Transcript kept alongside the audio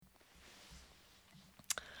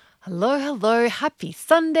Hello, hello. Happy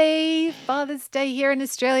Sunday. Father's Day here in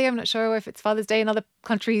Australia. I'm not sure if it's Father's Day in other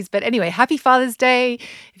countries, but anyway, happy Father's Day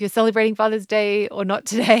if you're celebrating Father's Day or not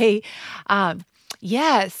today. Um,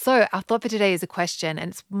 so our thought for today is a question,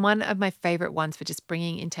 and it's one of my favorite ones for just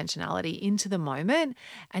bringing intentionality into the moment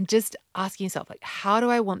and just asking yourself, like, how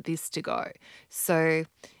do I want this to go? So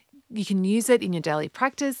you can use it in your daily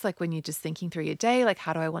practice, like when you're just thinking through your day, like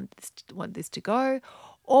how do I want this to go?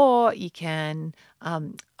 Or you can,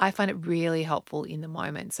 I find it really helpful in the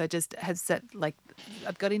moment. So just have set like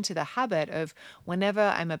I've got into the habit of whenever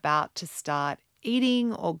I'm about to start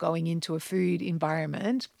eating or going into a food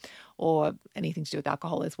environment or anything to do with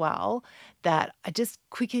alcohol as well, that I just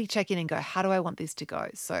quickly check in and go, how do I want this to go?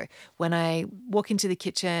 So when I walk into the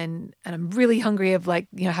kitchen and I'm really hungry of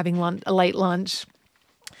having a late lunch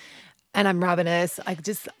and I'm ravenous, I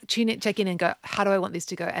just check in and go, how do I want this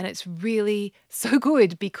to go? And it's really so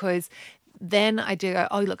good because then I do go,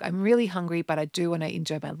 oh, look, I'm really hungry, but I do want to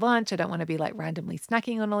enjoy my lunch. I don't want to be like randomly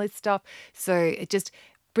snacking on all this stuff. So it just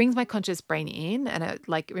brings my conscious brain in and it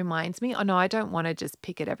like reminds me, oh no, I don't want to just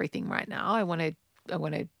pick at everything right now. I want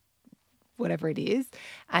to whatever it is.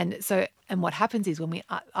 And what happens is when we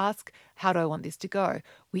ask, how do I want this to go?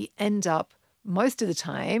 We end up most of the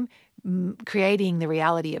time creating the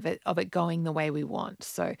reality of it going the way we want.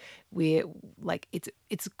 So we're like,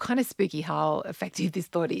 it's kind of spooky how effective this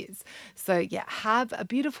thought is. So yeah, have a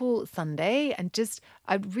beautiful Sunday, and just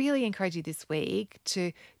I'd really encourage you this week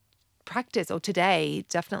to practice, or today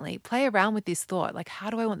definitely play around with this thought, like how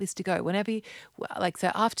do I want this to go? Whenever you like,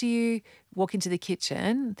 so after you walk into the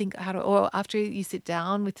kitchen, think or after you sit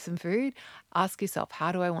down with some food, ask yourself,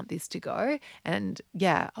 how do I want this to go? And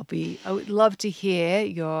yeah, I would love to hear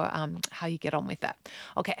your how you get on with that.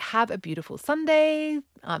 Okay, have a beautiful Sunday.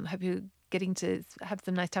 Hope you're getting to have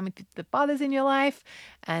some nice time with the fathers in your life,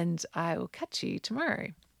 and I will catch you tomorrow.